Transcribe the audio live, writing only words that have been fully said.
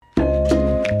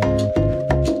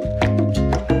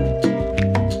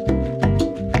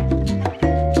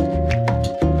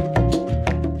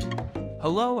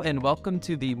and welcome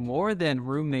to the More Than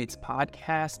Roommates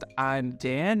podcast. I'm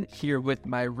Dan, here with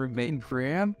my roommate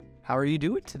Graham. How are you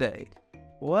doing today?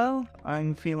 Well,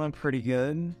 I'm feeling pretty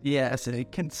good. Yes.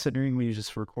 Considering we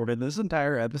just recorded this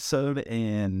entire episode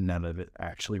and none of it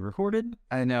actually recorded.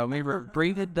 I know, we were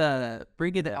bringing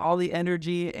all the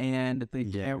energy and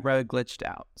the camera glitched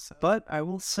out. So. But I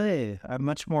will say, I'm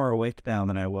much more awake now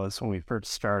than I was when we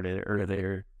first started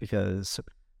earlier, because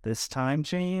this time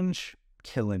change,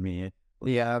 killing me.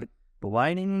 Yeah. The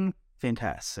lighting,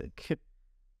 fantastic.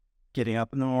 Getting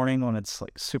up in the morning when it's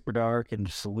like super dark and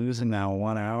just losing that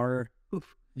 1 hour.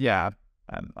 Oof. Yeah,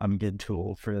 I'm good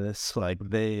tool for this. Like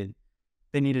they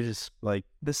need to just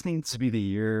this needs to be the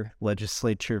year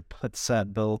legislature puts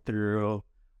that bill through,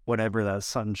 whatever that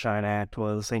Sunshine Act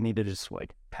was. They need to just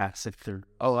pass it through.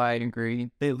 Oh, I agree.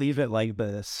 They leave it like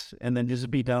this and then just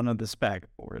be done with this back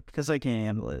and forth because I can't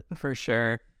handle it for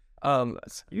sure.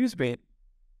 Excuse me.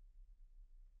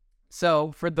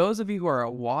 So for those of you who are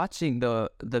watching the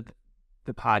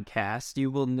podcast,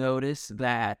 you will notice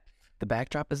that the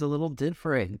backdrop is a little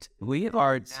different. We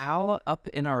are now up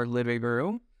in our living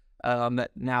room.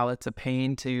 Now it's a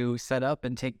pain to set up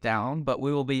and take down, but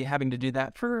we will be having to do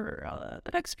that for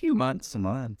the next few months.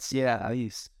 Yeah,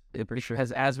 pretty sure.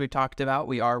 As we talked about,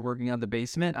 we are working on the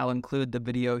basement. I'll include the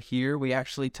video here. We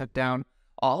actually took down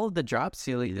all of the drop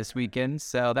ceiling this weekend,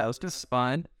 so that was just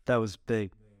fun. That was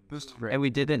big. And we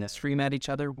didn't scream at each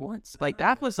other once.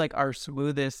 That was our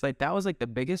smoothest. That was the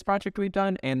biggest project we've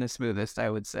done and the smoothest, I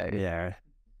would say. Yeah.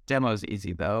 Demo's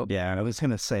easy though. Yeah, I was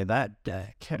gonna say that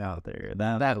deck out there.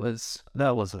 That was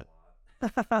it.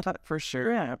 For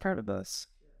sure. Yeah, part of this.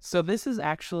 So this is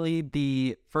actually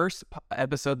the first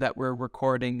episode that we're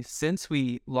recording since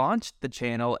we launched the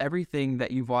channel. Everything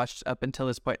that you've watched up until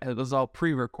this point, it was all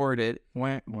pre-recorded.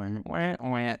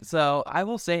 So I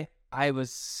will say I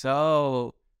was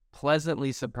so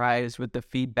pleasantly surprised with the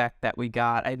feedback that we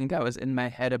got. I think I was in my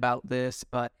head about this,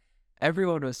 but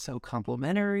everyone was so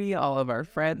complimentary. All of our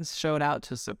friends showed out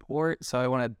to support. So I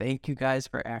want to thank you guys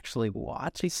for actually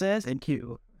watching this. Thank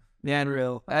you. Yeah,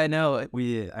 real. I know.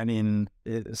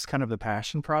 It's kind of a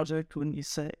passion project, wouldn't you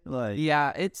say?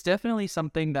 Yeah, it's definitely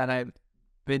something that I've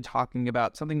been talking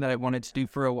about, something that I wanted to do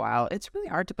for a while. It's really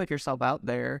hard to put yourself out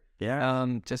there. Yeah.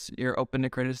 Just you're open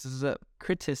to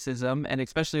criticism, and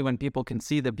especially when people can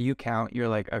see the view count, you're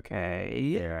like,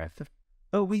 okay. Yeah.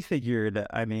 But we figured,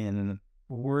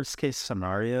 worst case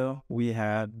scenario, we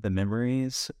had the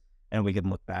memories, and we can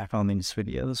look back on these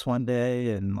videos one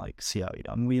day and see how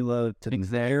young we looked.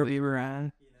 Things there we were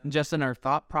at. Just in our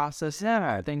thought process.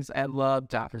 Yeah, things I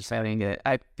loved after saying it.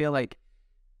 I feel like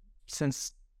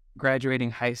since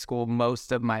graduating high school,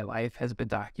 most of my life has been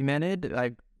documented.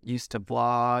 I used to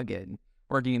vlog and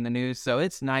working in the news, so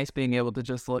it's nice being able to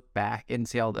just look back and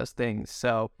see all those things.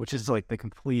 So, which is the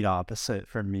complete opposite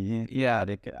for me. Yeah,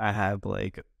 I have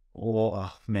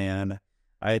oh man,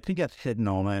 I think I've hidden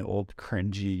all my old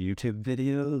cringy YouTube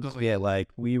videos. Yeah,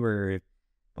 we were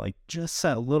just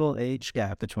that little age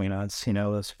gap between us.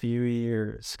 Those few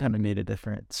years kind of made a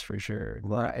difference for sure.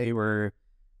 We were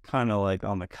kind of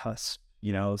on the cusp.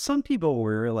 Some people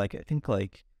were I think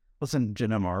wasn't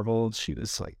Jenna Marbles? She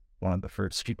was one of the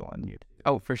first people on YouTube.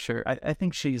 Oh, for sure. I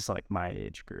think she's my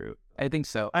age group. I think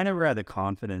so. I never had the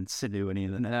confidence to do any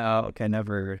of that. No. I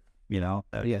never,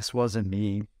 yes, wasn't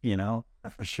me,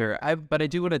 For sure. But I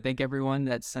do want to thank everyone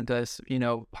that sent us,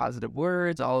 positive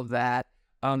words, all of that.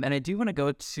 And I do want to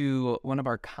go to one of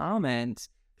our comments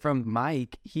from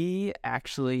Mike. He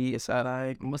actually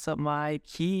said, what's up, Mike?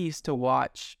 He used to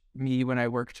watch me when I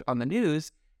worked on the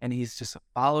news, and he's just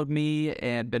followed me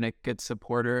and been a good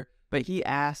supporter. But he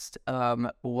asked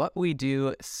what we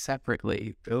do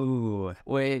separately. Ooh.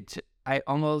 Which I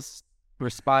almost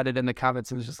responded in the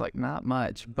comments and was just not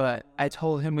much. But I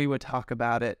told him we would talk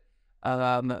about it.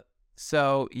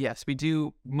 So yes, we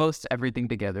do most everything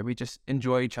together. We just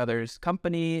enjoy each other's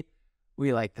company.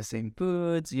 We like the same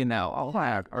foods, all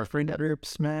that. Our friend group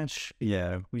smash.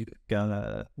 Yeah, we've got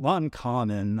a lot in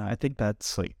common. I think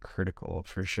that's critical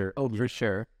for sure. Oh, for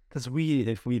sure. Because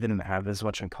if we didn't have as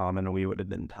much in common, we would have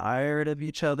been tired of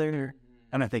each other.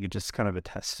 And I think it's just kind of a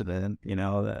testament,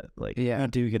 that we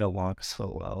do get along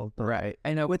so well. But right.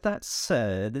 I know. With that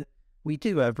said, we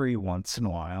do every once in a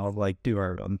while, do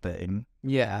our own thing.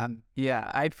 Yeah.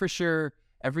 Yeah. I for sure,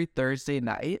 every Thursday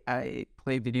night, I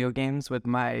play video games with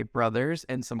my brothers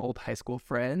and some old high school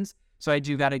friends. So I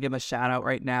do got to give a shout out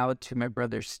right now to my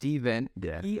brother, Steven.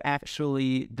 Yeah. He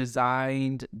actually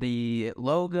designed the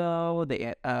logo,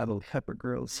 the little Pepper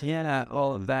Girls. Yeah,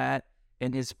 all of that.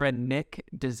 And his friend Nick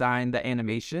designed the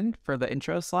animation for the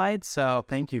intro slide. So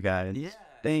thank you guys. Yeah.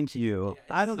 Thank you.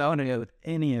 I don't know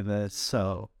any of this,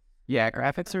 so Yeah,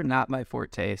 graphics are not my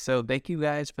forte. So thank you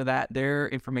guys for that. Their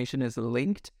information is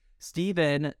linked.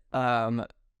 Steven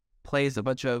plays a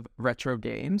bunch of retro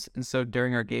games. And so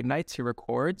during our game nights, he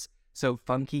records. So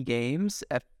Funky Games,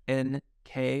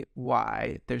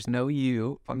 FNKY. There's no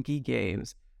U, Funky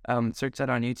Games. Search that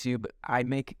on YouTube. I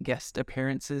make guest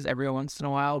appearances every once in a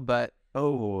while, but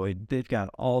they've got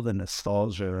all the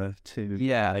nostalgia too.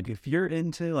 yeah, Like if you're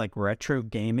into like retro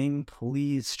gaming,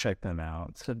 please check them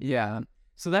out. So, yeah.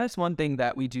 So that's one thing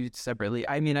that we do separately.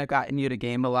 I mean, I've gotten you to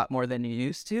game a lot more than you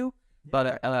used to,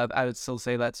 but I would still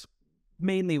say that's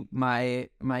mainly my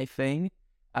thing.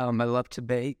 I love to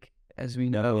bake, as we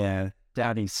know. yeah,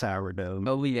 daddy sourdough.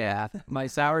 Oh yeah, my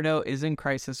sourdough is in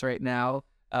crisis right now.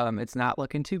 It's not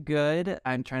looking too good.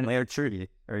 I'm trying to. Lair Trudy,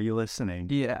 are you listening?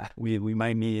 Yeah, We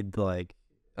might need like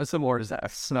some more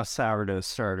stuff. a sourdough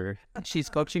starter. She's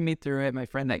coaching me through it. My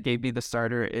friend that gave me the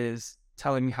starter is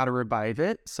telling me how to revive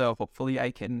it, so hopefully I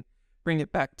can bring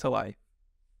it back to life.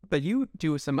 But you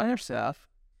do some other stuff.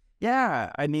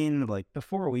 Yeah, I mean, like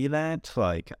before we met,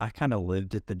 like I kind of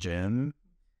lived at the gym,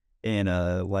 and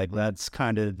like that's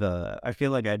kind of I feel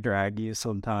like I drag you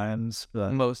sometimes,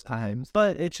 Most times.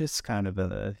 but it's just kind of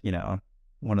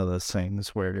one of those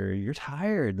things where you're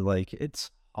tired. Like it's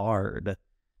hard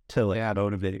to like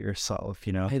motivate yourself.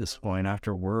 At this point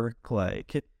after work,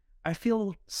 like I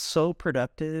feel so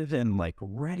productive and like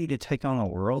ready to take on a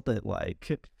world at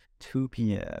like 2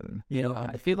 p.m.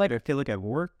 I feel like I've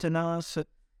worked enough,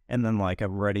 and then like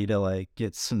I'm ready to like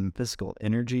get some physical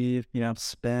energy,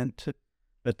 spent.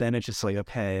 But then it's just like,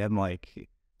 okay, I'm like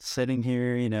sitting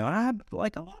here, and I have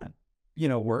like a lot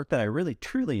of, work that I really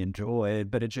truly enjoy,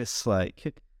 but it just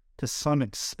like to some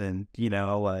extent,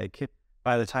 like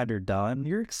by the time you're done,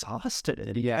 you're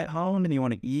exhausted. You get home and you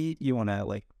want to eat, you want to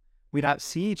like, we don't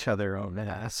see each other on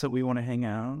that, so we want to hang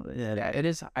out. Yeah, it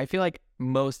is. I feel like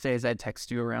most days I text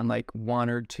you around like 1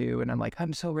 or 2, and I'm like,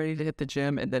 I'm so ready to hit the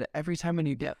gym. And then every time when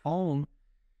you get home,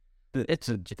 it's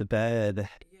the bed,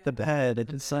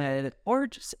 it's like, or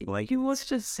just like you want to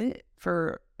just sit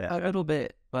for a little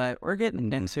bit. But we're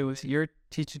getting into it. You're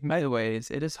teaching my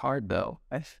ways. It is hard though.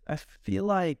 I feel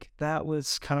like that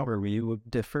was kind of where we would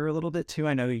differ a little bit too.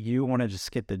 I know you want to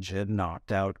just get the gym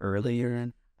knocked out earlier,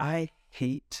 and I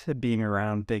hate being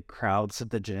around big crowds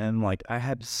at the gym. Like I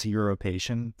have zero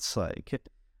patience. Like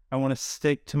I want to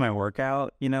stick to my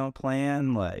workout,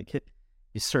 plan. Like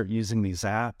you start using these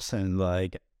apps, and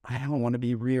like I don't want to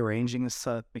be rearranging this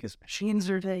stuff because machines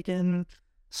are taken.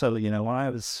 So, when I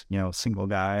was, a single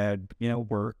guy, I'd,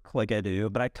 work like I do,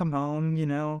 but I'd come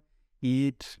home,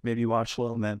 eat, maybe watch a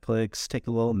little Netflix, take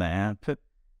a little nap.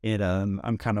 And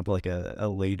I'm kind of like a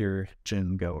later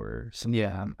gym goer. So,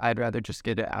 yeah, I'd rather just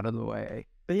get it out of the way.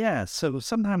 But yeah, so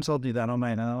sometimes I'll do that on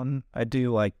my own. I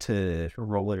do like to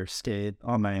roller skate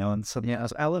on my own. So yeah,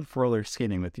 I love roller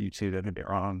skating with you too, don't get me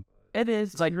wrong. It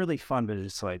is. It's like really fun to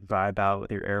just like vibe out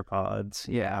with your AirPods.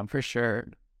 Yeah, for sure.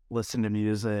 Listen to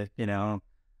music,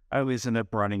 I always end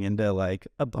up running into like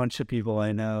a bunch of people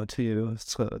I know too.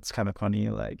 So it's kind of funny.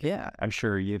 Like, yeah, I'm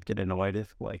sure you'd get annoyed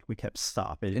if like we kept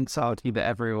stopping. And salty to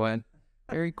everyone.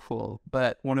 Very cool.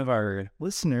 But one of our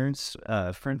listeners,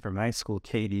 a friend from high school,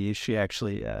 Katie, she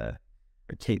actually, or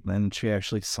Caitlin, she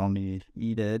actually saw me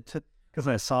eat it because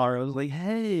I saw her. I was like,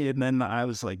 hey. And then I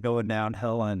was like going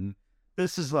downhill, and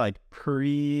this is like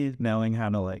knowing how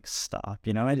to like stop.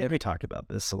 We talked about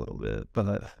this a little bit,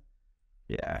 but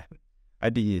yeah,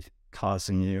 I'd be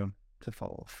causing you to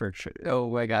fall for sure. Oh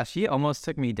my gosh, you almost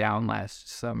took me down last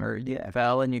summer. You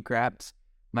fell and you grabbed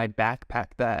my backpack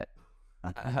that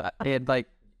it like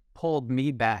pulled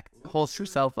me back, pulls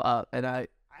yourself up, and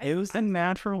it was a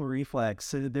natural reflex.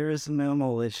 So there is no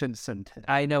malicious intent.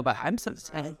 I know, but I'm so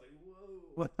sad.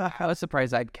 I was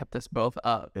surprised I'd kept us both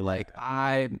up. Like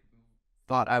I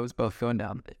thought I was both going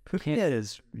down.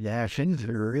 She's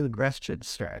a really aggressive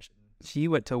stretch. She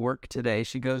went to work today.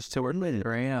 She goes to work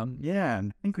later. Yeah,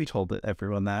 I think we told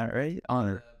everyone that, right?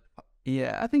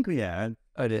 Yeah, I think we had.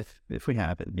 But if we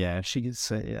haven't, yeah, she's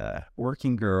a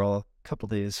working girl, a couple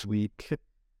days a week.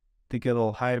 The good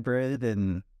old hybrid,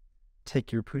 and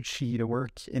take your poochie to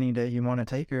work any day you want to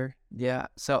take her. Yeah,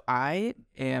 so I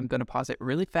am going to pause it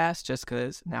really fast just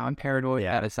because now I'm paranoid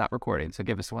that it's not recording. So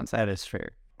give us 1 second. That is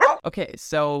fair. Okay,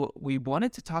 so we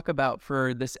wanted to talk about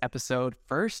for this episode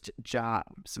first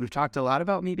jobs. We've talked a lot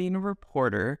about me being a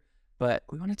reporter, but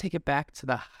we want to take it back to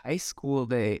the high school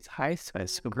days. High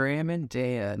school, Graham and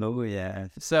Dan. Oh, yeah.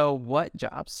 So what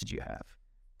jobs did you have?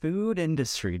 Food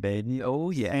industry, baby. Oh,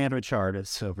 yeah. Sandwich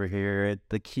artists over here at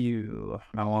the Q.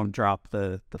 I won't drop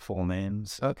the full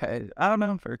names. Okay. I don't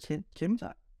know. For Kim, can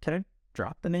I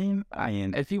drop the name? I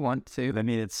mean, If you want to. I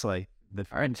mean, it's like the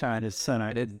franchise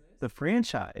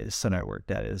that I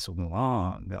worked at is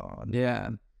long gone. Yeah.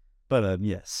 But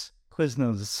yes,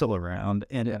 Quiznos is still around,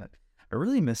 and I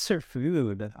really miss their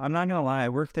food. I'm not gonna lie, I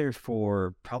worked there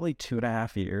for probably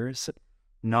 2.5 years.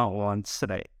 Not once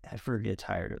did I ever get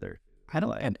tired of their food. I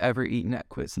don't have ever eaten at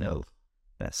Quiznos. No,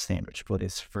 that sandwich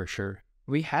place for sure.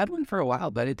 We had one for a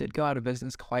while, but it did go out of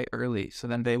business quite early. So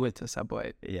then they went to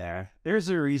Subway. Yeah, there's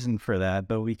a reason for that,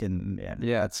 but we can,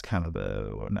 that's kind of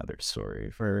another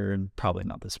story for probably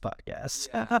not this podcast.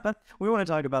 Yeah. We want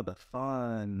to talk about the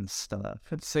fun stuff.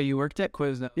 So you worked at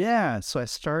Quiznos. Yeah, so I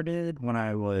started when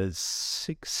I was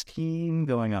 16,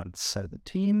 going on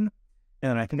 17,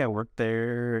 and I think I worked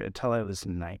there until I was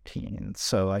 19.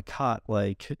 So I caught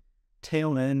like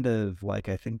tail end of like,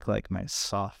 I think like my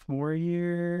sophomore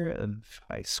year of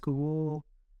high school.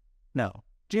 No,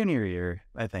 junior year,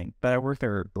 I think. But I worked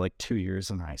there like 2 years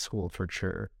in high school for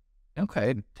sure.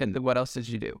 Okay. And what else did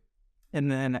you do?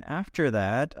 And then after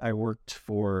that, I worked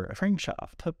for a frame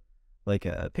shop, like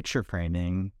a picture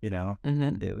framing,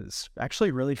 Mm-hmm. It was actually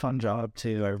a really fun job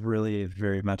too. I really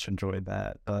very much enjoyed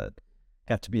that, but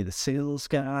got to be the sales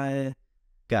guy,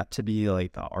 got to be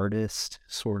like the artist,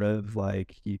 sort of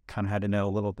like you kind of had to know a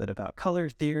little bit about color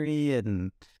theory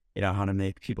and, how to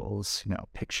make people's,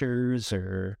 pictures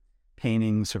or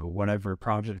paintings or whatever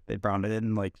project they brought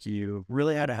in. Like you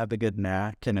really had to have a good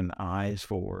knack and an eye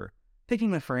for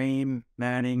picking the frame,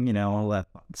 matting, all that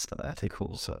fun stuff. That's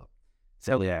cool. So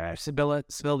yeah.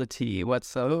 Spill the tea. What's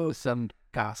some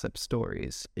gossip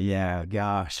stories? Yeah,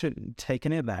 gosh.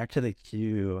 Taking it back to the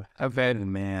queue. Okay.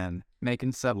 Man.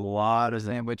 Making some lot of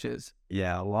sandwiches.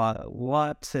 Yeah, a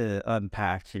lot to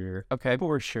unpack here. Okay.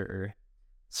 For sure.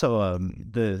 So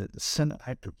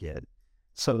I forget.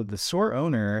 So the store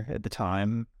owner at the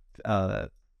time,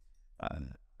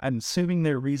 I'm assuming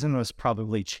their reason was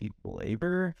probably cheap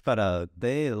labor, but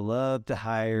they love to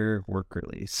hire work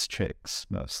release chicks,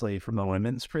 mostly from the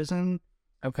women's prison.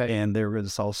 Okay. And there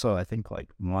was also, I think, like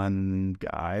one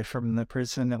guy from the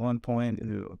prison at one point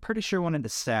who I'm pretty sure wanted to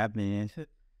stab me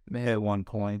at one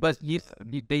point. But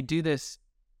they do this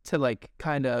to like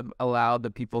kind of allow the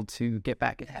people to get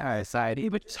back into society,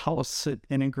 but just helps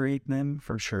integrate them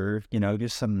for sure.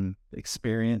 Just some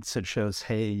experience that shows,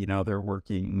 hey, they're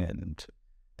working and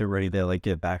they're ready to like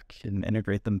get back and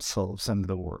integrate themselves into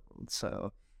the world.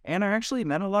 So, and I actually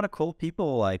met a lot of cool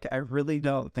people. Like, I really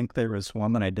don't think there was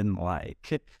one that I didn't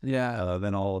like. Yeah.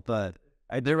 Than all, but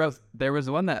there was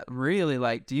one that really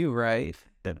liked you, right?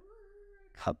 A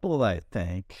couple, I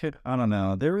think. I don't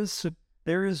know. There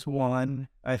is one.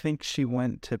 I think she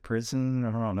went to prison.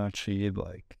 I don't know if she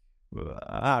like.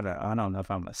 I don't know if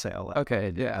I'm gonna say all that.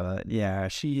 Okay. Yeah. But yeah,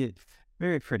 she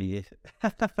very pretty.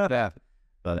 Yeah.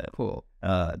 But cool.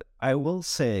 I will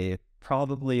say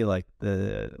probably like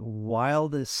the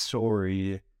wildest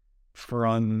story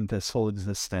from this whole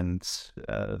existence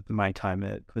of my time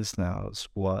at Quiznos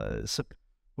was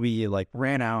we like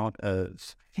ran out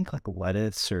of, I think, like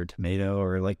lettuce or tomato,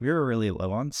 or like we were really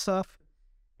low on stuff.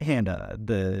 And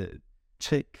the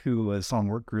chick who was on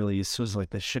work release was like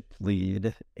the ship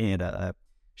lead, and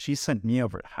she sent me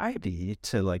over to Hy-Vee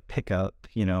to like pick up,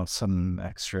 some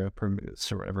extra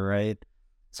permits or whatever, right?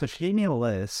 So she gave me a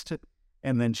list,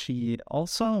 and then she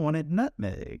also wanted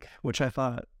nutmeg, which I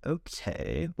thought,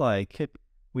 okay, like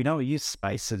we don't use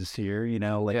spices here,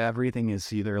 like everything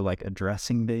is either like a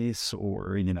dressing base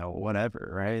or,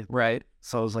 whatever, right? Right.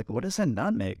 So I was like, what is a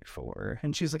nutmeg for?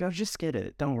 And she's like, oh, just get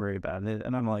it. Don't worry about it.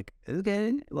 And I'm like,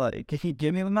 okay, like, can you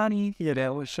give me the money?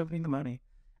 Show me the money.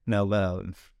 No.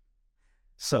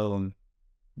 So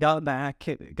got back,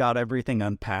 got everything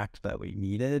unpacked that we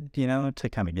needed, to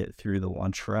kind of get through the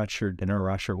lunch rush or dinner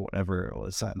rush or whatever it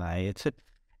was that night.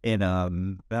 And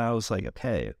I was like,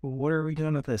 okay, what are we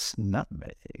doing with this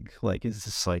nutmeg? Like, is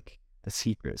this like the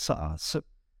secret sauce?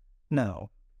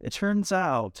 No. It turns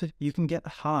out you can get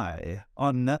high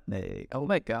on nutmeg. Oh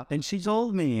my God. And she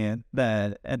told me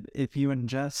that if you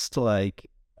ingest like,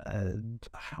 I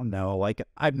don't know, like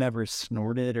I've never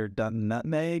snorted or done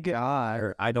nutmeg.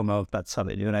 Or I don't know if that's how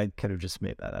they do it. I could have just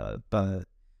made that up. But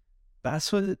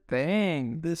that's what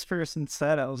this person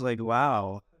said. I was like,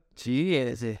 wow.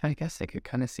 Geez, I guess I could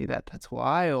kind of see that. That's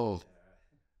wild.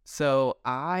 So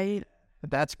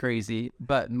that's crazy.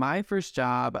 But my first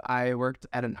job, I worked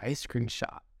at an ice cream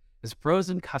shop. It's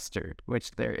frozen custard,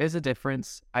 which there is a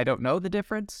difference. I don't know the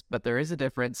difference, but there is a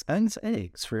difference. And it's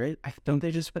eggs, right? Don't they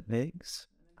just put eggs?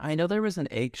 I know there was an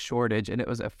egg shortage and it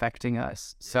was affecting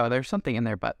us. So there's something in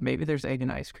there, but maybe there's egg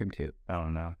and ice cream too. I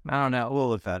don't know. We'll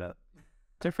look that up.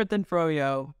 Different than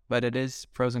froyo, but it is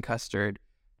frozen custard.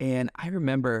 And I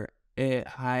remember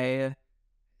I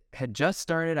had just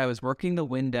started. I was working the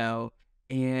window,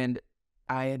 and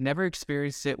I had never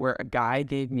experienced it where a guy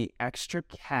gave me extra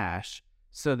cash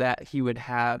so that he would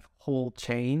have whole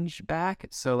change back.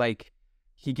 So like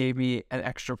he gave me an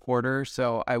extra quarter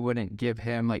so I wouldn't give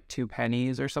him like 2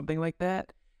 pennies or something like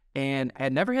that. And I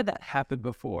had never had that happen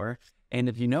before. And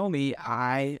if you know me,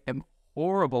 I am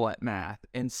horrible at math.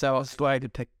 And so That's why I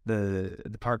could pick the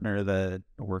partner that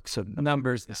works with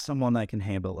numbers, someone that can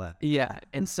handle that. yeah.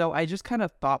 And so I just kind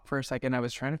of thought for a second. I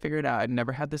was trying to figure it out. I'd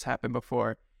never had this happen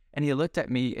before. And he looked at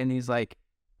me and he's like,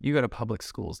 "You go to public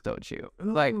schools, don't you?"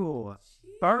 Like,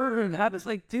 burn. I was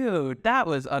like, dude, that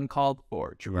was uncalled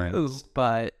for. True.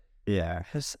 But Yeah.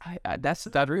 that's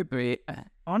stuttered me.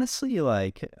 Honestly,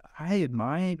 like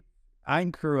I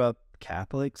grew up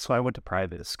Catholic, so I went to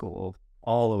private school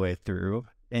all the way through,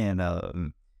 and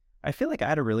I feel like I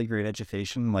had a really great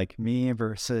education. Like me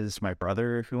versus my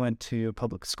brother who went to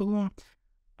public school,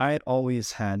 I had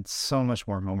always had so much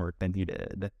more homework than he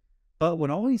did. But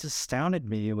what always astounded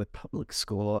me with public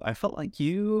school, I felt like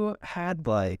you had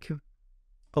like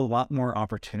a lot more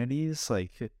opportunities.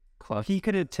 Like he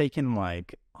could have taken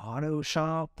like auto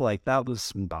shop, like that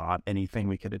was not anything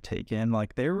we could have taken.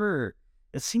 Like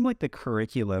it seemed like the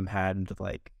curriculum had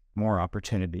like more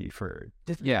opportunity for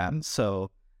Yeah. So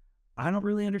I don't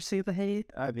really understand the hate.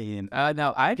 I mean,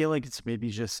 No, I feel like it's maybe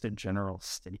just a general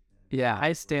state. yeah,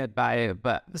 I stand by it,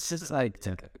 but it's just like,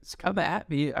 it's come at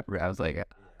me. I was like,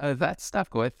 that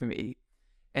stuck with me.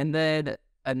 And then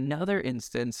another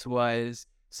instance was,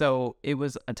 so it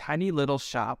was a tiny little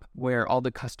shop where all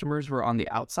the customers were on the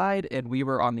outside and we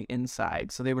were on the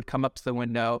inside. So they would come up to the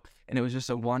window and it was just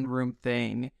a 1-room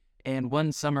thing. And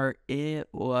one summer it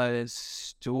was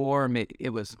stormy. It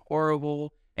was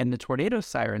horrible. And the tornado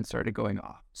siren started going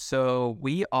off. So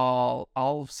we all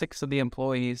 6 of the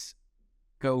employees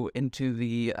go into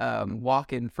the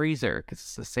walk-in freezer because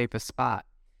it's the safest spot.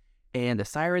 And the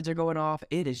sirens are going off.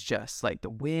 It is just like the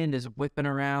wind is whipping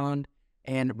around.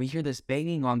 And we hear this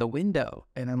banging on the window.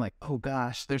 And I'm like, oh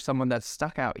gosh, there's someone that's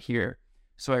stuck out here.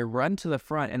 So I run to the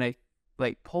front and I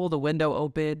like pull the window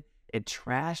open. And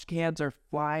trash cans are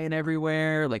flying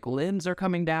everywhere. Like limbs are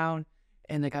coming down.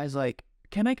 And the guy's like,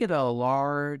 "Can I get a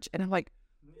large?" And I'm like,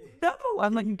 "No."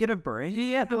 I'm like, "Get a break."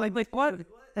 Yeah. They're like what?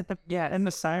 Yeah, and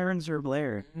the sirens are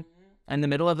blaring. In the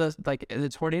middle of the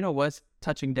tornado was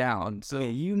touching down. So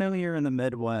You know you're in the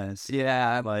Midwest.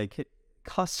 yeah, Like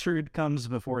custard comes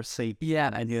before safety.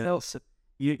 yeah, I know. So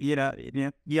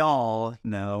y'all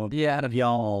know. Yeah,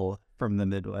 Y'all from the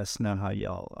Midwest know how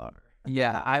y'all are.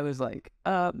 yeah. I was like,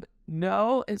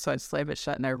 no. And so I slam it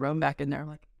shut and I run back in there. I'm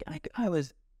like, I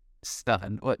was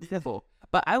stunned. What devil?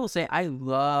 But I will say I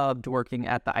loved working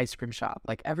at the ice cream shop.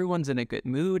 Like everyone's in a good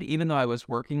mood, even though I was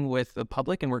working with the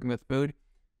public and working with food.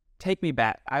 Take me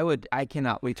back. I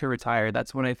cannot wait to retire.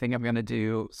 That's what I think I'm going to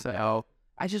do. So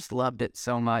I just loved it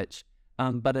so much.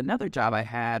 But another job I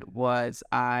had was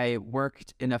I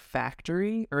worked in a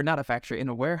factory, or not a factory, in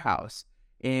a warehouse.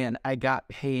 And I got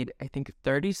paid, I think,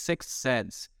 36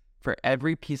 cents for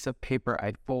every piece of paper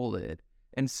I folded.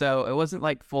 And so it wasn't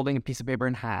like folding a piece of paper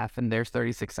in half and there's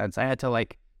 36 cents. I had to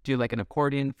like do like an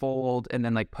accordion fold and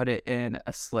then like put it in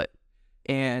a slip.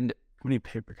 And How many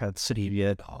paper cuts did you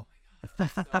get? oh my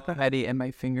God, so many, and my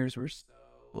fingers were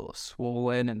so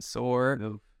swollen and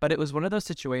sore. But it was one of those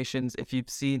situations, if you've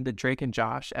seen the Drake and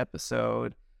Josh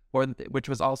episode, which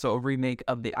was also a remake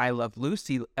of the I Love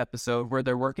Lucy episode, where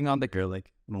they're working on the... You're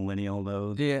like millennial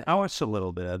though. Yeah. I watched a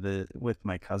little bit of it with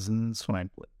my cousins when I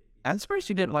played. I'm surprised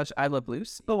you didn't watch I Love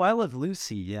Lucy. Oh, I Love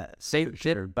Lucy, yes. They for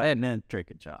sure. did, But then Drake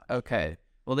and Josh. okay.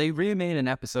 Well, they remade an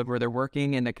episode where they're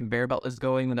working and the conveyor belt is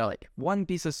going and they're like, one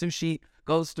piece of sushi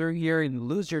goes through here and you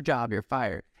lose your job, you're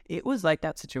fired. It was like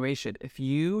that situation. If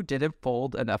you didn't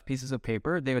fold enough pieces of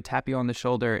paper, they would tap you on the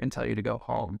shoulder and tell you to go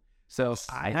home. So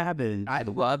I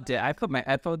loved it. I put my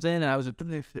headphones in and I was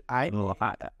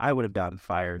I would have gotten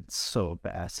fired so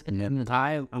fast. and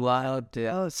I loved it.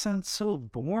 Oh, it sounds so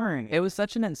boring. It was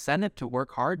such an incentive to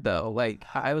work hard though. Like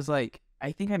I was like,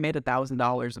 I think I made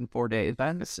 $1,000 in 4 days.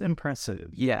 That's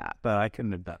impressive. Yeah. But I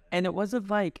couldn't have done it. And it wasn't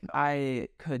like I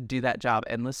could do that job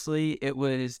endlessly. It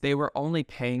was, they were only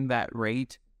paying that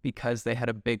rate because they had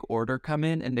a big order come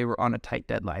in and they were on a tight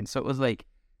deadline. So it was like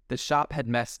the shop had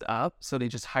messed up. So they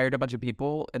just hired a bunch of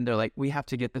people and they're like, we have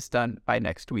to get this done by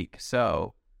next week.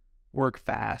 So work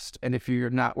fast. And if you're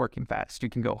not working fast, you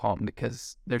can go home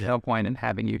because there's no point in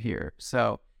having you here.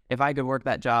 So if I could work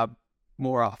that job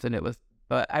more often, it was,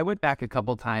 but I went back a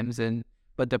couple times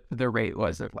but the rate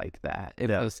wasn't like that. It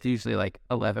was usually like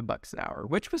 $11 an hour,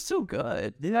 which was still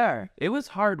good. Yeah. It was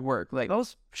hard work. Like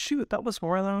That was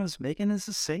more than I was making as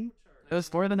a singer. It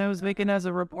was more than I was making as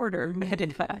a reporter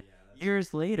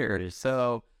years later.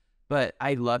 So, but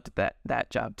I loved that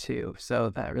job too. So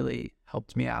that really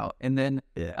helped me out. And then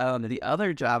the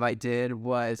other job I did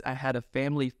was I had a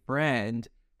family friend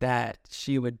that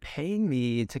she would pay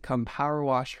me to come power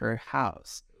wash her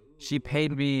house. She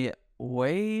paid me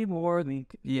way more than,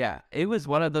 it was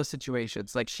one of those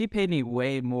situations. Like, she paid me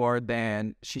way more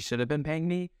than she should have been paying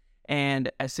me. And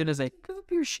as soon as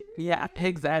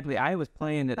exactly, I was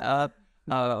playing it up.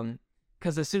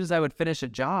 Because as soon as I would finish a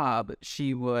job,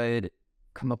 she would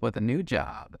come up with a new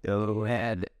job.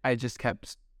 And I just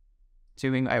kept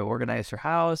I organized her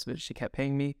house, but she kept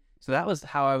paying me. So that was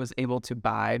how I was able to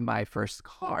buy my first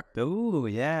car. Oh,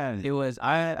 yeah. It was,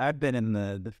 I've been in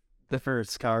the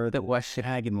first car that was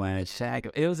Shag and Wash.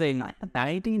 It was a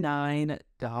 99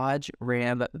 Dodge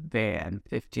Ram van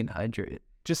 1500.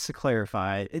 Just to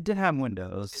clarify, it did have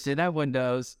windows. It did have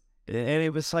windows. And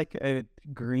it was like a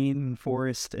green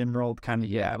forest emerald kind of.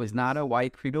 Yeah, it was not a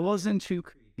white creepy. It wasn't too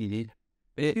creepy.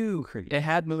 It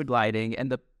had mood lighting,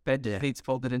 and the bed sheets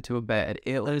folded into a bed.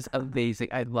 It was amazing.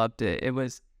 I loved it. It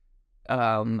was,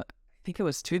 I think it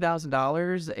was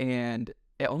 $2,000, and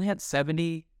it only had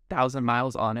 70,000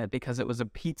 miles on it because it was a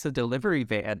pizza delivery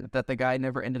van that the guy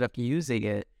never ended up using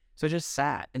it. So it just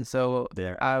sat. And so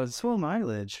I was full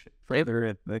mileage for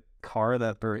the car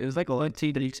that it was like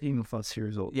 18 plus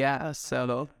years old. Yeah.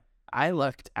 So I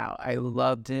lucked out. I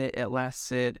loved it. It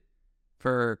lasted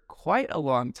for quite a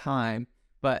long time,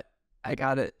 but I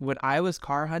got it. When I was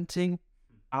car hunting,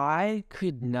 I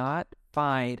could not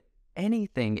find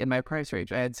anything in my price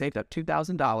range. I had saved up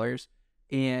 $2,000,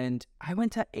 and I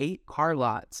went to 8 car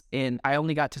lots, and I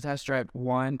only got to test drive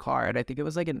one car, and I think it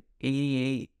was like an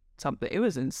 88 something. It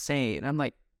was insane. I'm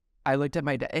like, I looked at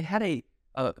it had a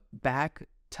back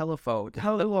telephone.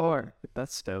 Hello,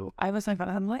 that's dope. I was like,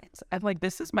 I'm like,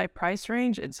 this is my price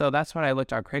range, and so that's when I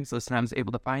looked on Craigslist, and I was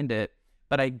able to find it.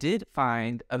 But I did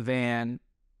find a van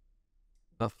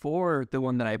before the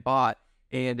one that I bought,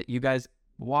 and you guys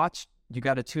watch. You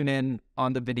got to tune in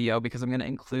on the video because I'm going to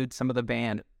include some of the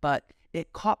van. But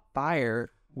it caught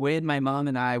fire when my mom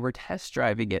and I were test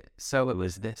driving it. So it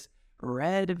was this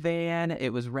red van.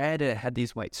 It was red. It had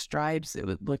these white stripes. It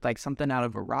looked like something out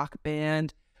of a rock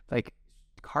band, like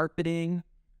carpeting.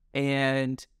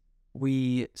 And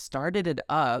we started it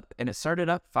up, and it started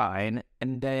up fine.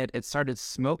 And then it started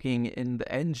smoking in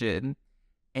the engine.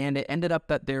 And it ended up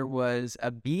that there was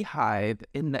a beehive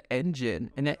in the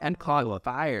engine, and it caught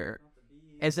fire.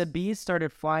 As the bees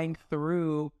started flying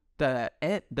through the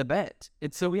vent.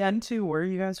 And so we had to, where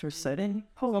you guys were sitting,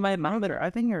 my monitor, I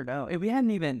think, or no, we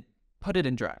hadn't even put it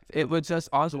in drive. It was just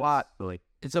on what.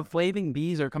 It's a flaming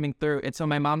bees are coming through. And so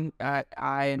my mom, I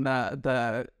and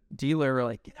the dealer were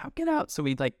like, get out. So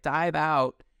we like dive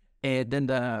out, and then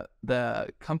the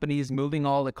company's moving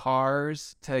all the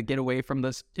cars to get away from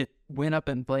this. It went up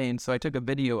in flames. So I took a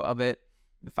video of it.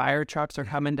 The fire trucks are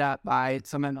coming by.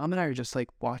 So my mom and I are just like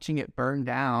watching it burn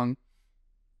down.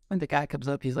 And the guy comes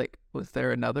up. He's like, was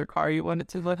there another car you wanted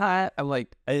to look at? I'm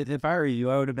like, if I were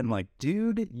you, I would have been like,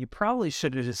 dude, you probably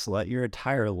should have just let your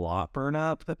entire lot burn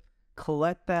up.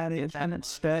 Collect that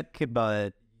instead.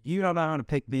 But you don't know how to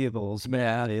pick vehicles,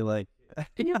 man. Like,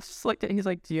 he just looked at. He's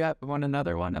like, do you have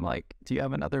another one? I'm like, do you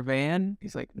have another van?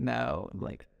 He's like, no. I'm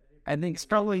like, I think it's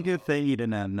probably a good thing you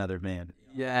didn't have another van.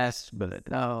 Yes, but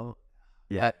no.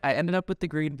 Yeah, I ended up with the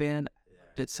green van.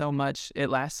 Did so much. It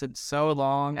lasted so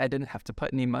long. I didn't have to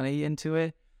put any money into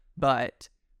it, but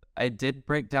I did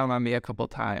break down on me a couple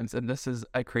times, and this is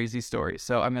a crazy story.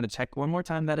 So I'm going to check one more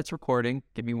time that it's recording.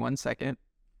 Give me 1 second.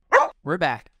 We're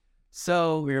back.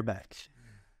 So we're back.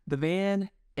 The van,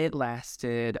 it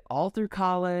lasted all through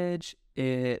college.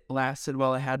 It lasted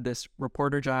while I had this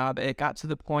reporter job. It got to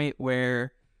the point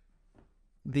where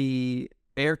the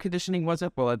air conditioning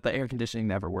wasn't, the air conditioning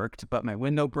never worked, but my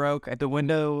window broke. The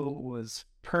window was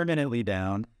permanently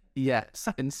down. Yes.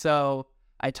 And so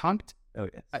I talked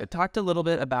a little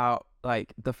bit about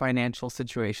like the financial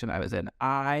situation I was in.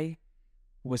 I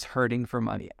was hurting for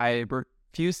money. I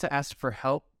refused to ask for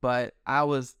help, but I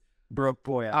was broke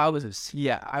boy. I was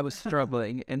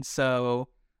struggling. And so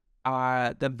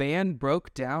the van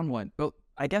broke down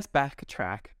I guess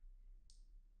backtrack.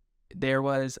 There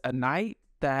was a night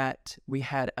that we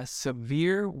had a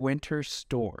severe winter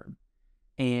storm,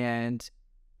 and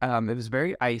it was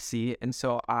very icy. And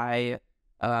so I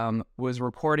was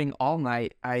reporting all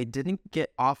night. I didn't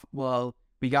get off. Well,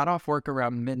 we got off work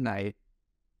around midnight,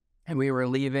 and we were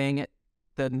leaving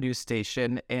the news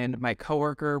station, and my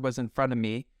coworker was in front of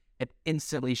me, and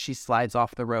instantly she slides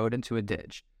off the road into a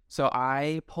ditch. So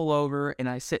I pull over and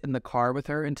I sit in the car with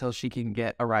her until she can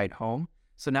get a ride home.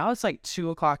 So now it's like 2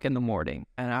 o'clock in the morning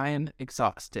and I am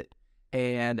exhausted.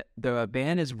 And the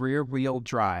van is rear wheel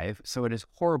drive, so it is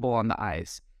horrible on the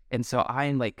ice. And so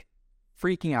I'm like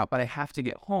freaking out, but I have to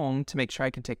get home to make sure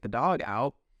I can take the dog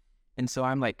out. And so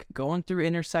I'm like going through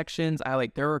intersections.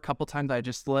 There were a couple times I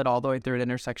just slid all the way through an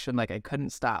intersection, like I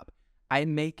couldn't stop. I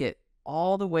make it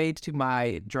all the way to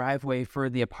my driveway for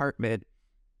the apartment,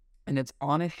 and it's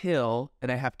on a hill,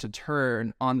 and I have to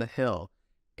turn on the hill.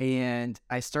 And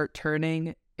I start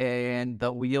turning, and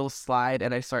the wheels slide,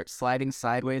 and I start sliding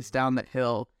sideways down the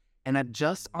hill. And I'm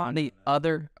just on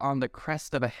the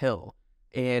crest of a hill,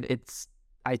 and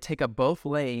I take up both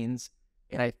lanes,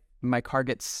 and my car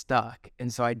gets stuck.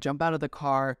 And so I jump out of the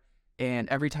car, and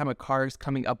every time a car is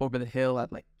coming up over the hill, I'm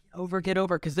like, get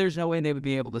over, because there's no way they would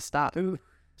be able to stop.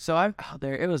 So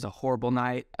it was a horrible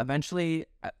night. Eventually,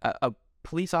 a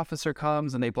police officer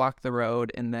comes, and they block the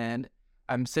road, and then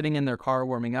I'm sitting in their car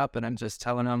warming up, and I'm just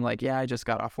telling them, like, yeah, I just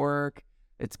got off work.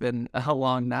 It's been a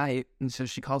long night. And so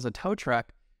she calls a tow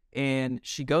truck, and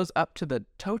she goes up to the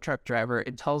tow truck driver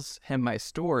and tells him my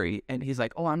story. And he's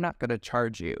like, oh, I'm not going to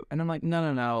charge you. And I'm like,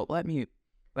 no, let me,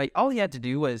 like, all he had to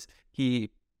do was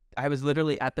I was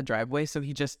literally at the driveway. So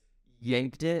he just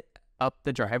yanked it up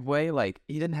the driveway. Like,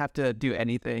 he didn't have to do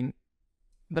anything,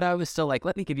 but I was still like,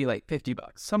 let me give you like $50,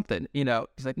 something,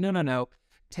 He's like, no,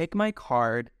 take my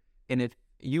card. And if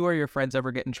you or your friends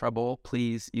ever get in trouble,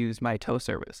 please use my tow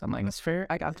service. I'm like, that's fair.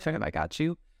 I got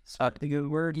you. The good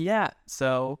word. Yeah.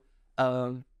 So,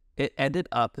 it ended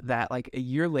up that like a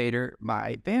year later,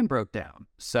 my van broke down.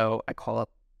 So I call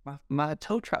up my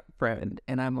tow truck friend,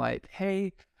 and I'm like,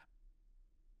 hey,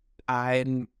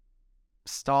 I'm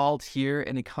stalled here.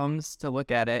 And he comes to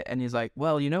look at it, and he's like,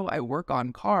 well, I work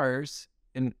on cars,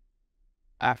 and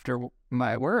after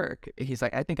my work, he's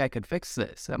like, I think I could fix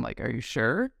this. I'm like, are you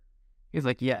sure? He's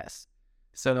like, yes.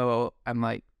 So I'm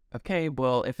like, okay,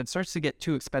 well, if it starts to get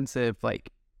too expensive, like,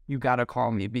 you gotta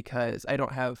call me, because I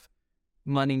don't have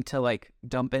money to like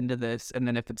dump into this. And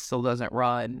then if it still doesn't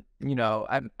run,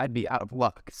 I'd be out of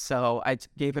luck. So I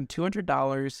gave him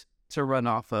 $200 to run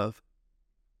off of.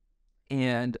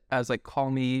 And I was like,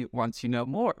 call me once you know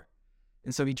more.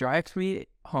 And so he drives me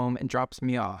home and drops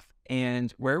me off.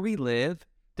 And where we live,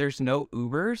 there's no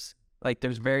Ubers. Like,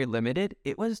 there's very limited.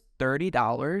 It was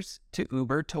 $30 to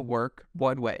Uber to work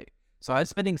one way. So I was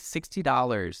spending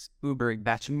 $60 Ubering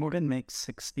back. You wouldn't make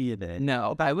 60 a day.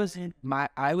 No,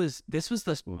 this was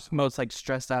the most like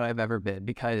stressed out I've ever been,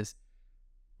 because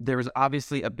there was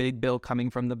obviously a big bill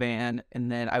coming from the van,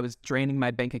 and then I was draining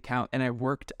my bank account, and I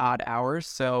worked odd hours,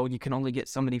 so you can only get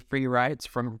so many free rides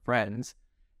from friends.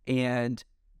 And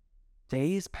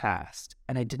days passed,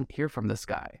 and I didn't hear from this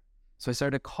guy. So I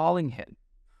started calling him.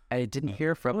 I didn't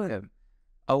hear from him.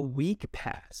 A week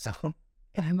passed, and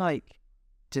I'm like,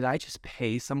 did I just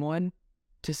pay someone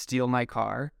to steal my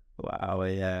car? Wow,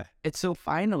 yeah. And so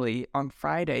finally, on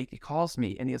Friday, he calls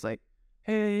me, and he's like,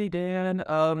 hey, Dan,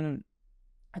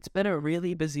 it's been a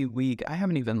really busy week. I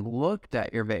haven't even looked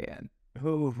at your van.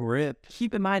 Oh, rip.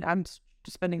 Keep in mind, I'm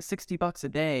spending $60 a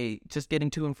day just getting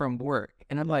to and from work.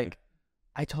 And I'm like,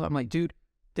 I told him, like, dude,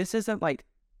 this isn't like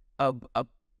a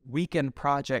weekend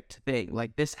project thing.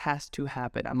 Like, this has to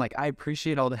happen. I'm like, I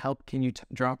appreciate all the help. Can you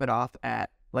drop it off at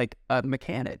like a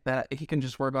mechanic that he can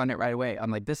just work on it right away?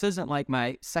 I'm like, this isn't like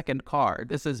my second car.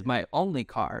 This is my only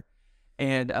car.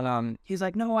 And he's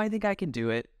like, no, I think I can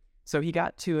do it. So he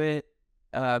got to it.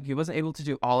 He wasn't able to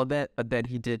do all of it, but then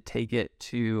he did take it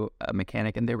to a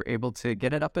mechanic, and they were able to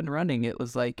get it up and running. It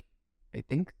was like, I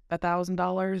think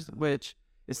 $1,000, which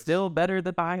is still better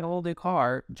than buying a whole new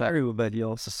car. True, but you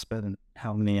also spend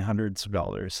how many hundreds of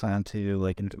dollars onto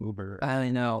like an Uber? I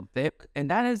know. And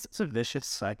that is, it's a vicious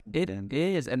cycle. It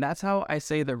is. And that's how I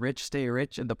say the rich stay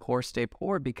rich and the poor stay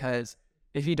poor, because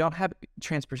if you don't have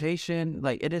transportation,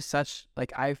 like, it is such,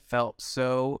 like, I felt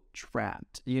so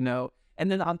trapped,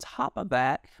 And then on top of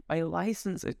that, my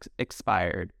license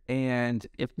expired. And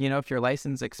if your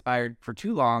license expired for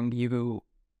too long, you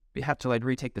have to like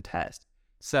retake the test.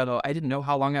 So I didn't know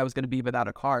how long I was going to be without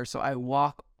a car. So I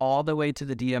walk all the way to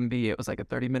the DMV. It was like a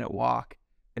 30-minute walk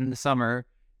in the summer.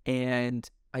 And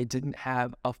I didn't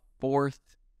have a fourth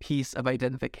piece of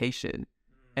identification.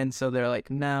 And so they're like,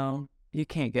 no, you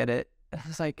can't get it. I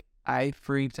was like, I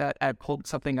freaked out. I pulled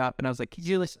something up, and I was like,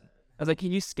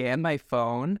 can you scan my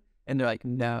phone? And they're like,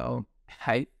 no.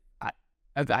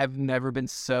 I've never been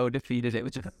so defeated. It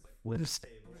was just,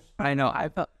 I know.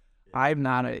 I'm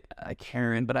not a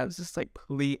Karen, but I was just like,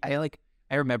 please. I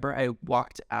remember I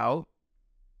walked out.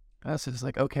 I was just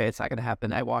like, okay, it's not going to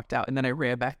happen. I walked out, and then I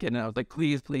ran back in, and I was like,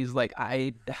 please, like,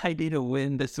 I need a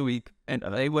win this week. And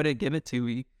they wouldn't give it to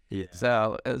me. Yeah.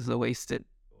 So it was a wasted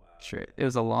Sure. It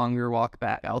was a longer walk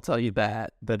back. I'll tell you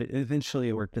that. but it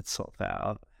eventually worked itself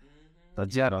out.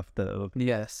 That's Yeah. tough though.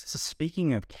 Yes. So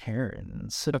speaking of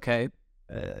Karens, Okay.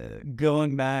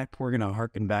 going back, we're gonna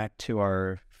harken back to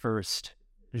our first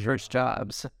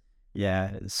Jobs.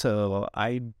 Yeah, so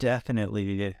I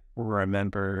definitely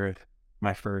remember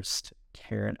my first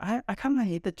Karen. I kind of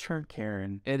hate the term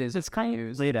Karen. It is. It's kind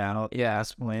of Laid out. Yeah.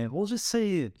 We'll just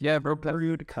say Yeah, bro.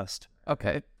 rude customer.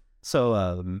 Okay.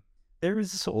 So there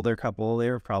was this older couple. They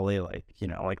were probably like,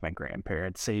 like my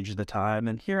grandparents' age at the time.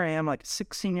 And here I am, like a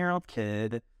 16-year-old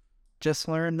kid, just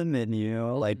learned the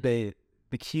menu. Like the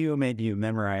queue made you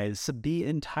memorize the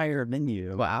entire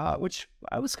menu. Wow. Which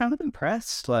I was kind of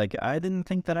impressed. Like I didn't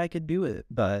think that I could do it,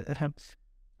 but I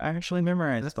actually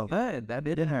memorized all that. That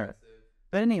did hurt.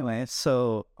 But anyway,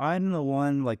 so I'm the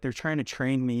one, like they're trying to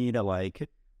train me to like,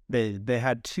 they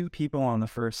had two people on the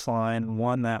first line,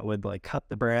 one that would like cut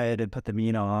the bread and put the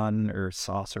meat on or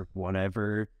sauce or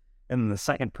whatever. And then the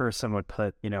second person would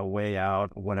put, weigh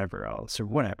out whatever else or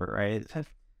whatever, right?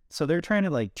 So they're trying to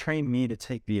like train me to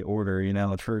take the order,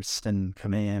 first in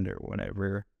command or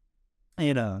whatever.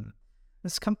 And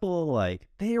this couple, like,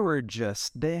 they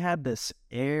had this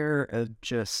air of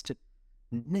just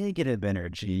negative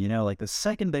energy, like the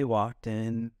second they walked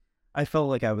in, I felt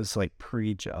like I was like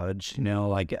prejudged,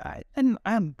 like I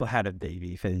had a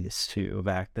baby face too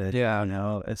back then,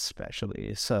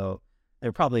 especially. So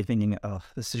they're probably thinking, oh,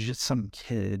 this is just some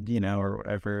kid, or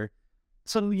whatever.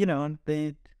 So,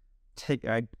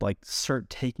 I'd like start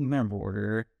taking their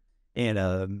order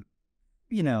and,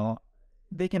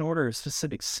 they can order a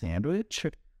specific sandwich,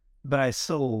 but I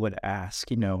still would ask,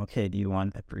 okay, do you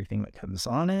want everything that comes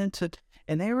on it?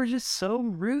 And they were just so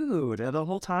rude the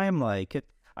whole time. Like,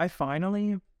 I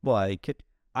finally,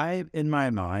 in my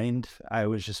mind, I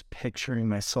was just picturing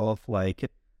myself, like,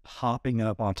 hopping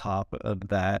up on top of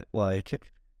that, like,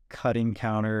 cutting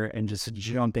counter and just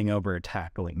jumping over,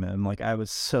 tackling them. Like, I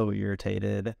was so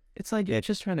irritated. It's like you're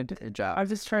just trying to do your job. I was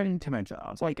just trying to do my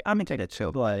job. Like, I'm gonna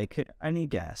chill. Like, I need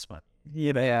gas money.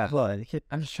 Yeah, like,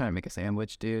 I'm just trying to make a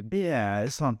sandwich, dude. yeah,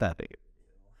 it's not that big.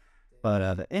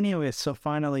 But anyway, so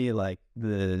finally, like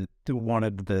one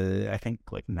of the, I think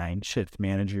like night shift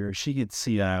manager, she could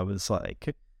see that I was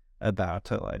like about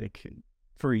to like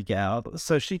freak out.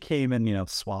 So she came and,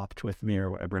 swapped with me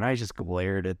or whatever. And I just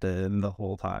glared at them the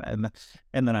whole time.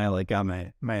 And then I like got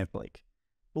my like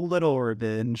little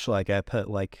revenge. Like I put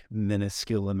like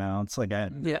minuscule amounts. Like I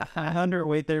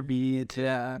underweight their beat.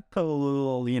 Yeah. Put a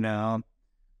little,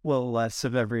 little less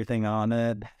of everything on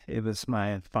it. It was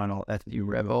my final FU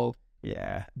rebel.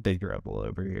 Yeah, big rebel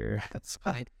over here. That's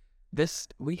fine.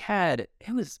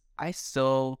 I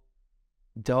still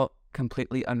don't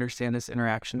completely understand this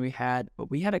interaction we had, but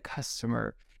we had a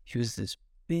customer. He was this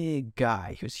big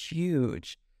guy. He was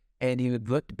huge, and he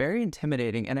looked very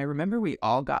intimidating. And I remember we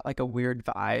all got like a weird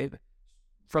vibe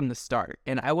from the start.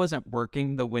 And I wasn't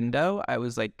working the window. I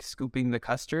was like scooping the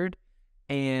custard,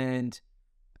 and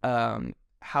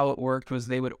how it worked was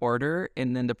they would order,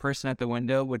 and then the person at the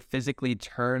window would physically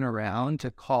turn around to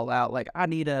call out, like, I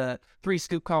need a 3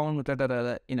 scoop cone with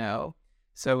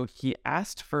So he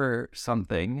asked for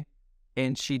something,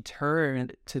 and she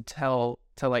turned to tell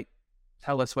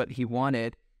us what he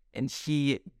wanted, and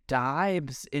he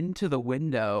dives into the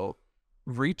window,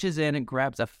 reaches in and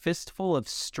grabs a fistful of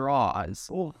straws,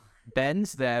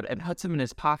 bends them, and puts them in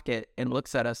his pocket, and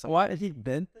looks at us. What? He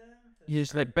bent them? He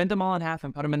just like bent them all in half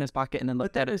and put them in his pocket, and then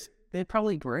looked at us. They'd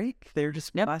probably break. They're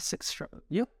just plastic straws.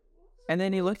 Yep. And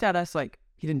then he looked at us like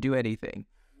he didn't do anything.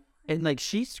 And like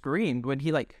she screamed when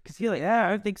he because he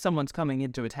I think someone's coming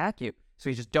in to attack you. So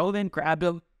he just dove in, grabbed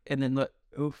him, and then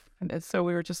oof. And so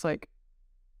we were just like,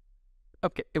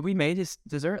 okay, if we made his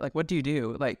dessert, like, what do you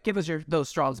do? Like, give us those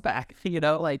straws back.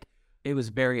 Like, it was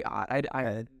very odd.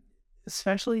 I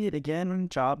especially again,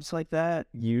 jobs like that,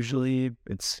 usually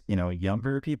it's,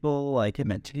 younger people, like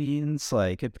in teens,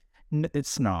 like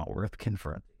it's not worth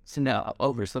confronting. So no,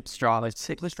 overslip straw.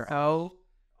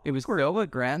 It was so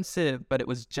aggressive, but it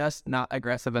was just not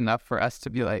aggressive enough for us to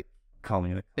be like,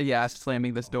 calling it. Yeah,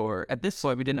 slamming this door. At this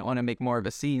point, we didn't want to make more of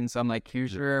a scene, so I'm like,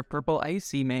 here's your purple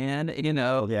icy, man,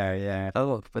 Yeah.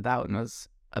 Oh, but that one was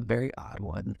a very odd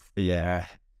one. Yeah.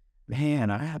 Man,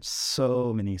 I have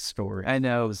so many stories. I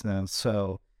know.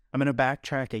 So I'm going to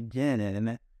backtrack again.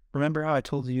 And remember how I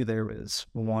told you there was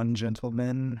one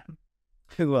gentleman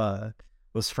who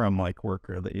was from like work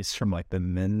release from like the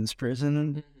men's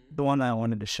prison? Mm-hmm. The one that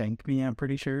wanted to shank me, I'm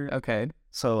pretty sure. Okay.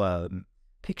 So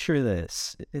picture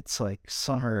this. It's like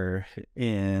summer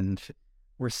and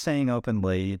we're staying open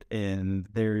late and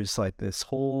there's like this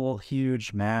whole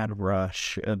huge mad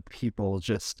rush of people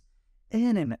just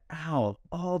in and out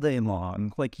all day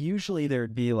long. Like usually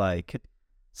there'd be like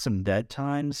some dead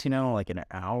times, like an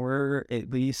hour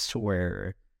at least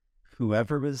where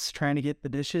whoever was trying to get the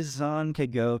dishes on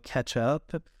could go catch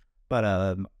up.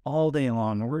 But all day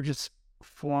long we're just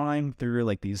flying through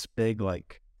like these big,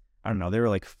 like, I don't know, they were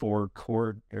like 4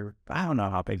 quart, or I don't know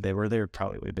how big they were. They were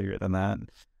probably way bigger than that.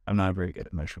 I'm not very good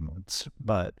at measurements,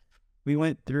 but we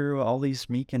went through all these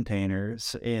meat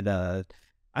containers, and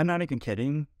I'm not even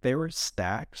kidding. They were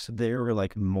stacked. There were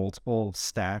like multiple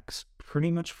stacks,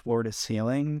 pretty much floor to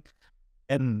ceiling.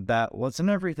 And that wasn't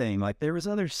everything. Like there was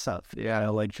other stuff,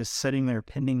 like just sitting there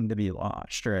pending to be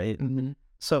washed, right? Mm-hmm.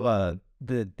 So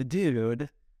the dude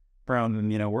from,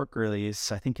 work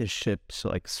release, I think his shift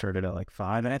like started at like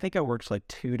 5, and I think I worked like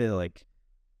 2 to like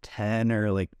 10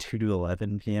 or like 2 to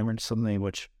 11 p.m. or something,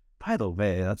 which, by the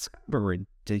way, that's kind of a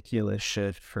ridiculous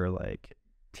shift for like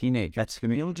Teenage. that's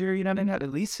teenager,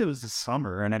 at least it was the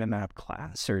summer and I didn't have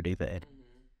class or anything.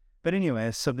 But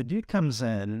anyway, so the dude comes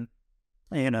in,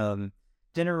 and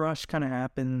dinner rush kind of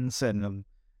happens, and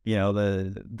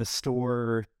the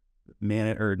store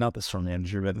manager, or not the store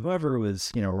manager, but whoever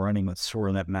was running the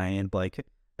store that night, like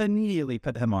immediately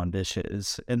put him on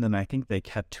dishes, and then I think they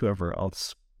kept whoever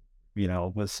else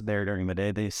was there during the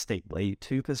day. They stayed late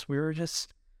too because we weren't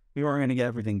going to get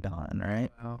everything done, right?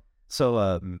 Wow.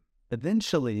 So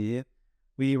eventually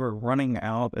we were running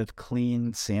out of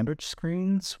clean sandwich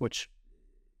screens, which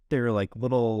they're like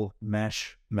little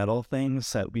mesh metal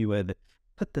things that we would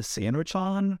put the sandwich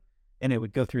on, and it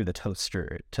would go through the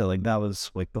toaster to like, that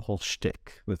was like the whole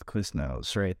shtick with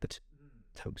Quiznos, right? The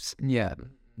toast. Yeah.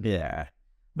 Yeah.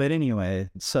 But anyway,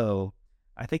 so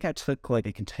I think I took like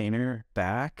a container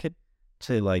back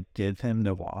to like give him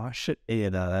to wash,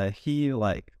 and he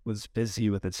like was busy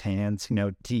with his hands,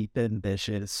 deep in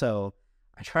dishes. So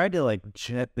I tried to like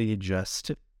gently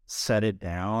just set it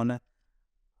down.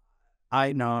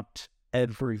 I knocked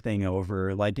everything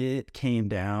over. Like it came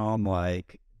down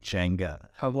like Jenga.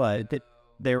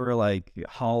 They were like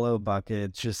hollow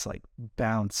buckets just like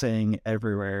bouncing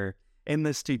everywhere. And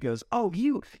this dude goes, "Oh,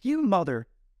 you mother,"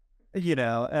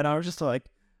 and I was just like,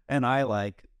 and I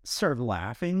like started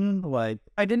laughing. Like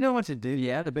I didn't know what to do.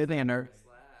 Yeah, the big thing I nervous.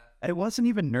 It wasn't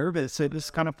even nervous. It was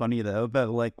kind of funny though. But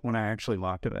like when I actually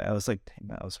walked away, I was like, "Dang,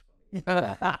 that was funny."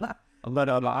 But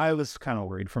I was kind of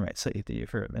worried for my safety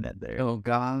for a minute there. Oh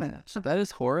God, that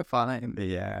is horrifying.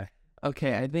 Yeah.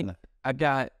 Okay, I think I've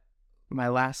got my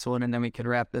last one, and then we could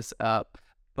wrap this up.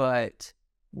 But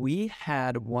we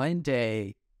had one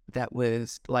day that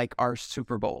was like our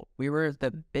Super Bowl. We were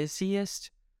the busiest.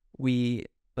 We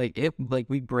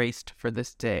braced for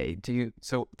this day.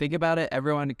 So think about it.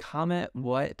 Everyone comment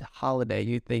what holiday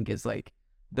you think is like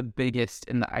the biggest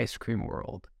in the ice cream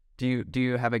world. Do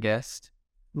you have a guess?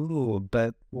 Ooh,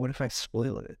 but what if I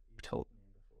spoil it? You told me.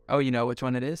 Oh, you know which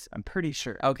one it is? I'm pretty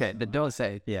sure. Okay, then don't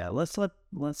say. Yeah, let's let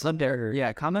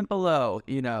Yeah, comment below.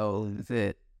 Is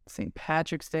it St.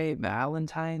 Patrick's Day,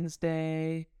 Valentine's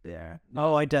Day? Yeah.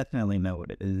 Oh, I definitely know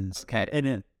what it is. Okay.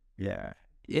 And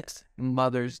it's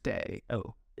Mother's Day.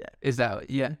 Oh, yeah. Is that,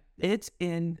 yeah. It's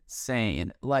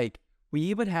insane. Like,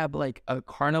 we would have like a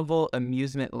carnival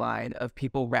amusement line of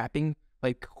people wrapping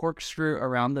like corkscrew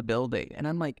around the building. And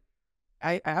I'm like,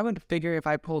 I would figure if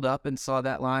I pulled up and saw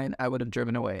that line, I would have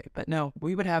driven away. But no,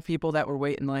 we would have people that were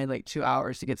waiting in line like 2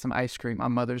 hours to get some ice cream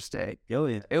on Mother's Day. Oh,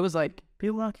 yeah. It was like,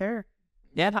 people don't care.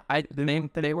 Yeah,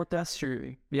 they were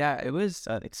true. Yeah, it was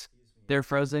their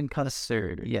frozen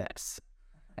custard. Yes,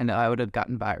 and I would have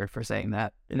gotten fired for saying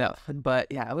that. No, but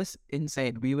yeah, it was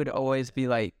insane. We would always be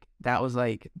like, that was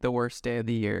like the worst day of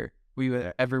the year.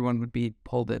 Everyone would be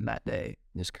pulled in that day.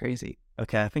 It was crazy.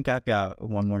 Okay, I think I've got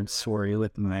one more story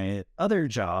with my other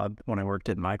job when I worked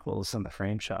at Michael's in the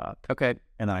frame shop. Okay,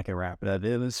 and I can wrap it up.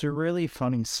 It was a really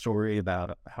funny story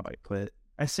about how I quit.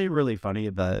 I say really funny,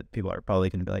 but people are probably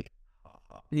going to be like,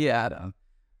 yeah.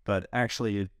 But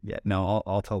actually, yeah, no,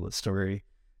 I'll tell the story.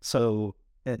 So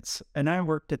and I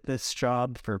worked at this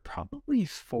job for probably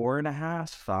 4.5,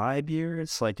 5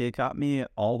 years. Like it got me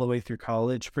all the way through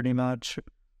college pretty much.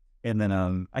 And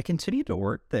then I continued to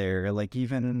work there, like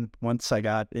even once I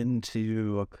got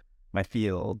into my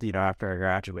field, after I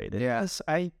graduated. Yes,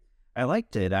 I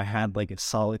liked it. I had like a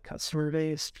solid customer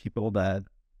base, people that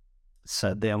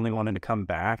said they only wanted to come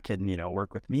back and,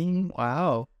 work with me.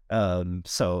 Wow.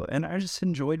 So, and I just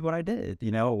enjoyed what I did.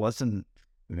 It wasn't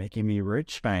making me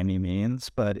rich by any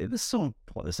means, but it was so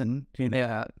pleasant,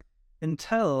 Yeah.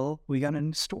 Until we got a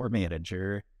new store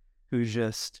manager who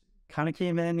just kind of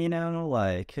came in,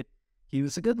 like he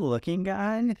was a good looking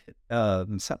guy. So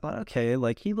I thought, okay,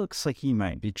 like he looks like he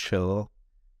might be chill.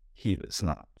 He was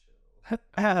not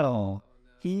at all.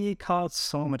 he caused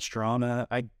so much drama.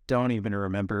 I don't even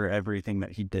remember everything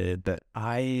that he did, but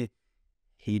I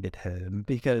hated him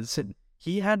because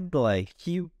he had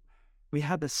we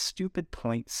had this stupid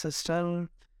point system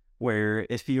where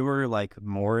if you were like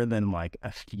more than like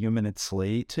a few minutes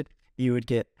late, you would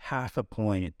get half a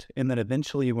point. And then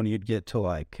eventually when you'd get to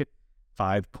like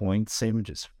 5 points, they would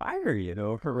just fire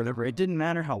you or whatever. It didn't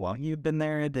matter how long you'd been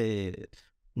there.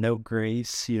 No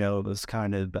grace, it was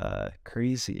kind of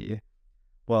crazy.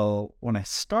 Well, when I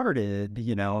started,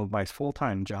 my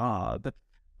full-time job,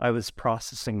 I was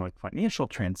processing like financial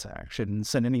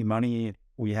transactions, and any money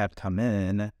we had come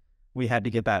in, we had to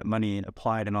get that money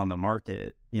applied and on the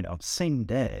market, same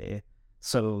day.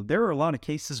 So there were a lot of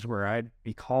cases where I'd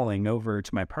be calling over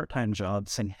to my part-time job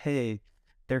saying, hey,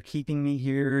 they're keeping me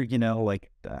here,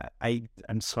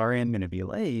 I'm sorry I'm going to be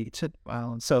late.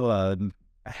 Wow. So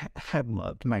I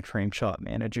loved my frame shop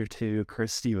manager too.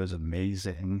 Christy was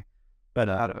amazing. But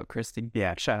Shout out Christy.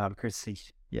 Yeah, shout out Christy.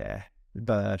 Yeah.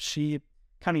 But she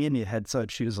kind of gave me a heads up.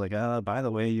 She was like, by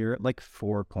the way, you're at like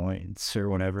 4 points or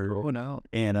whatever. Oh no.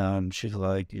 And she's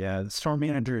like, yeah, the store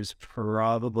manager is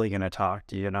probably gonna talk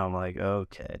to you. And I'm like,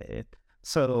 okay.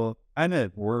 So I'm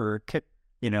at work, at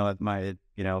my,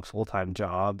 full-time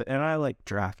job, and I like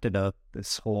drafted up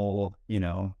this whole,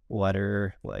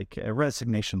 letter, like a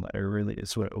resignation letter really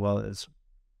is what it was.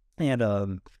 And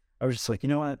I was just like, you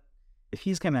know what? If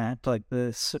he's gonna act like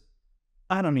this,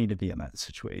 I don't need to be in that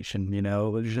situation, It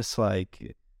was just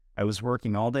like I was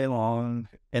working all day long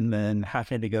and then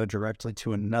having to go directly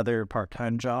to another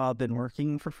part-time job and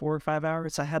working for 4 or 5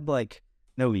 hours. I had like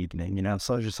no evening,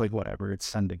 so I was just like, whatever,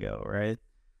 it's time to go, right?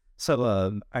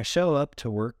 So I show up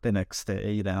to work the next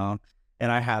day,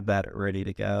 and I had that ready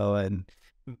to go. And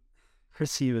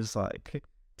Chrissy was like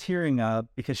tearing up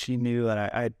because she knew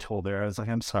that I had told her, I was like,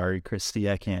 I'm sorry,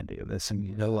 Christy, I can't do this.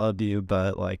 And I love you,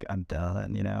 but like, I'm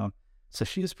done, So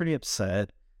she was pretty upset.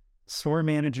 Store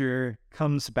manager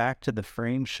comes back to the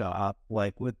frame shop,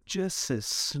 like with just this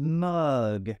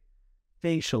smug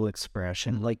facial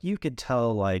expression. Like you could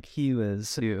tell, like he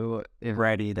was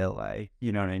ready to, like,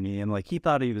 you know what I mean? Like he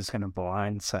thought he was going to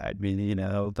blindside me,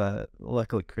 but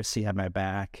luckily Chrissy had my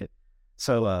back.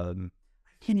 So, I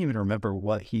can't even remember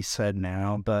what he said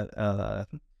now, but,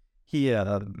 he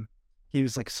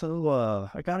was like, so,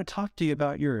 I got to talk to you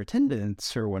about your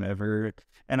attendance or whatever.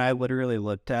 And I literally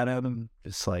looked at him,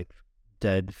 just like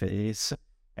dead face.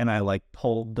 And I like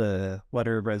pulled the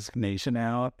letter of resignation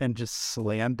out and just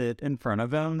slammed it in front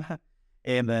of him.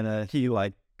 And then he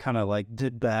like kind of like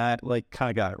did that, like kind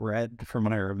of got red from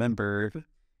what I remember.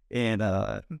 And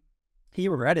he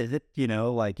read it,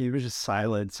 like he was just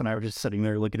silent. And I was just sitting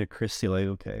there looking at Christy like,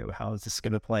 okay, how is this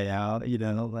going to play out?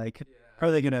 Like,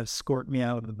 are they going to escort me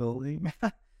out of the building?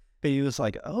 But he was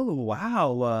like, oh,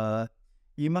 wow,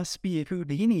 you must be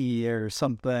Houdini or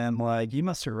something. Like, you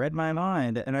must have read my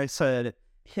mind. And I said,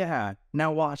 yeah,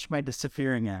 now watch my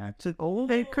disappearing act. Oh,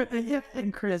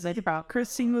 and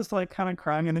Christine was like kind of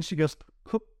crying, and then she goes,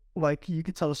 like you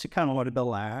could tell she kind of wanted to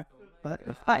laugh. But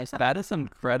that is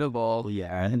incredible.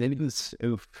 Yeah, and then it was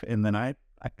oof. And then I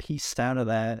pieced out of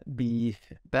that.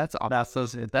 That's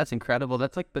awesome. That's incredible.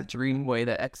 That's like the dream way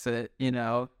to exit.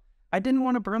 I didn't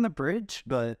want to burn the bridge,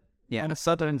 but yeah, and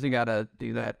sometimes you gotta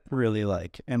do that. Really,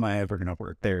 like, am I ever gonna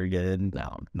work there again?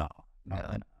 No.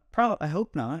 Probably. I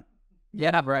hope not.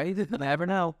 Yeah, right? You never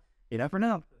know.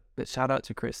 But shout out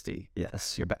to Christy.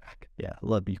 Yes, you're back. Yeah,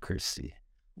 love you, Christy.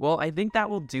 Well, I think that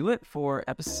will do it for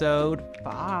episode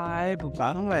 5.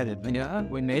 Yeah,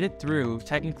 we made it through.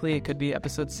 Technically, it could be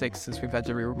episode 6 since we've had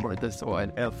to re-record this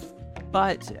one.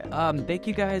 But thank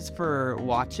you guys for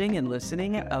watching and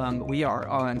listening. We are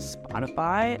on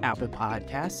Spotify, Apple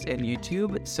Podcasts, and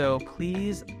YouTube. So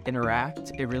please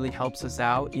interact. It really helps us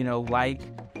out. Like,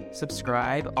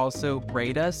 subscribe. Also,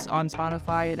 rate us on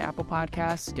Spotify and Apple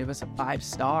Podcasts. Give us a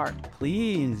 5-star.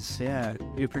 Please. Yeah,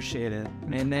 we appreciate it.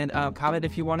 And then comment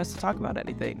if you want us to talk about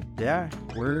anything. Yeah,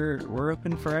 we're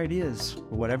open for ideas.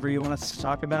 Whatever you want us to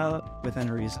talk about, within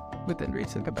reason. Within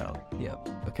reason. About. Yep.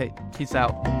 Okay. Peace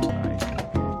out.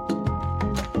 Bye.